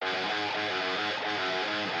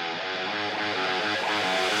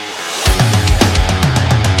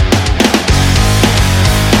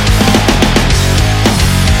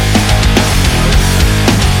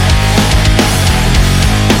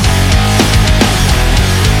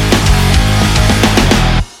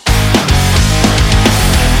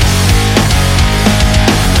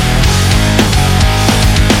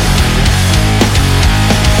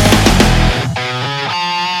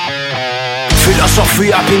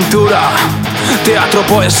Fotografía, pintura, teatro,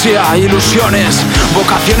 poesía, ilusiones,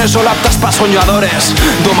 vocaciones solo aptas para soñadores,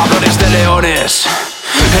 domadores de leones.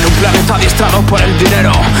 En un planeta adiestrado por el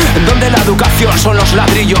dinero, en donde la educación son los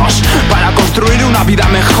ladrillos para construir una vida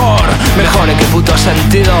mejor. ¿Mejor en qué puto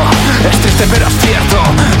sentido? Es triste pero es cierto.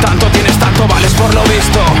 Tanto tienes, tanto vales por lo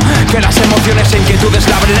visto, que las emociones e inquietudes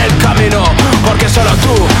le abren el camino. Porque solo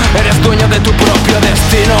tú eres dueño de tu propio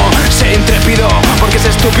destino. Sé intrépido, porque es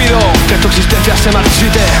estúpido que tu existencia se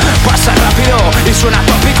marchite. Pasa rápido y suena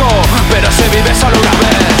tópico, pero se vive solo una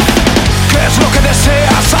vez. ¿Qué es lo que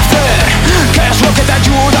deseas hacer? ¿Qué es lo que te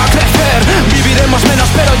ayuda a crecer? Viviremos menos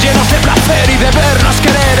pero llenos de placer y debernos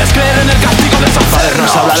querer es creer en el castigo de Deshacernos. Padres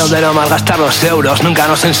nos hablaron de no malgastar los euros, nunca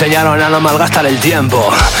nos enseñaron a no malgastar el tiempo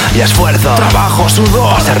y esfuerzo, trabajo,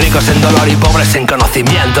 sudor, a ser ricos en dolor y pobres en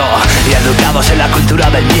conocimiento, y educados en la cultura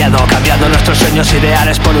del miedo, cambiando nuestros sueños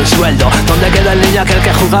ideales por un sueldo. ¿Dónde queda el niño aquel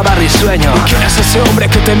que jugaba risueño? ¿Y quién es ese hombre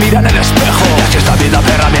que te mira en el espejo? Y así esta vida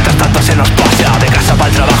perra mientras tanto se nos pasa, de casa para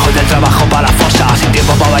el trabajo y del trabajo para la fosa, sin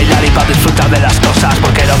tiempo para bailar y para disfrutar de las cosas,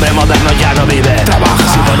 porque el hombre moderno ya no vive, trabaja,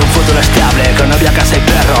 sin por un futuro estable, con novia, casa y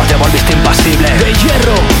perro, te volviste impasible, de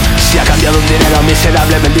hierro. Si a cambio de un dinero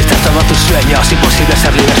miserable vendiste todos tus sueños, imposible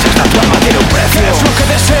ser libre si esta tu alma tiene un precio. ¿Qué es lo que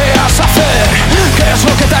deseas hacer? ¿Qué es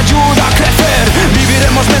lo que te ayuda a crecer?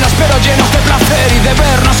 Viviremos menos pero llenos de placer y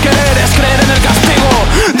debernos querer es creer en el castigo,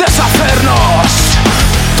 deshacernos.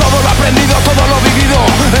 Todo lo aprendido, todo lo vivido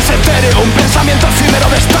es etéreo, un pensamiento efímero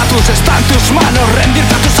de estatus. Está en tus manos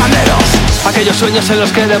rendirte a tus anhelos. Aquellos sueños en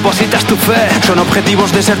los que depositas tu fe son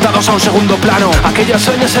objetivos desertados a un segundo plano. Aquellos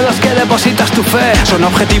sueños en los que depositas tu fe son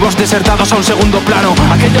objetivos desertados a un segundo plano.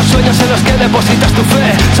 Aquellos sueños en los que depositas tu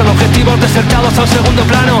fe son objetivos desertados a un segundo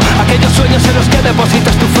plano. Aquellos sueños en los que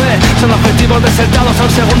depositas tu fe son objetivos desertados a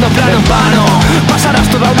un segundo plano. En vano pasarás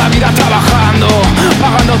toda una vida trabajando,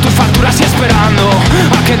 pagando tus facturas y esperando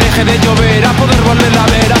a que deje de llover, a poder volverla a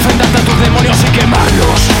ver, a enfrentarte a tus demonios y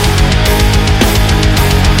quemarlos.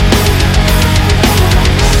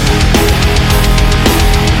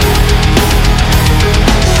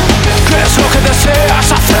 ¿Qué es lo que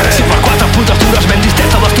deseas hacer? Si por 4 putos duros vendiste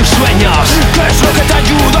todos tus sueños, ¿qué es lo que te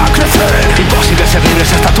ayuda a crecer? Imposible ser libre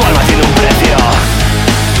si hasta tu alma tiene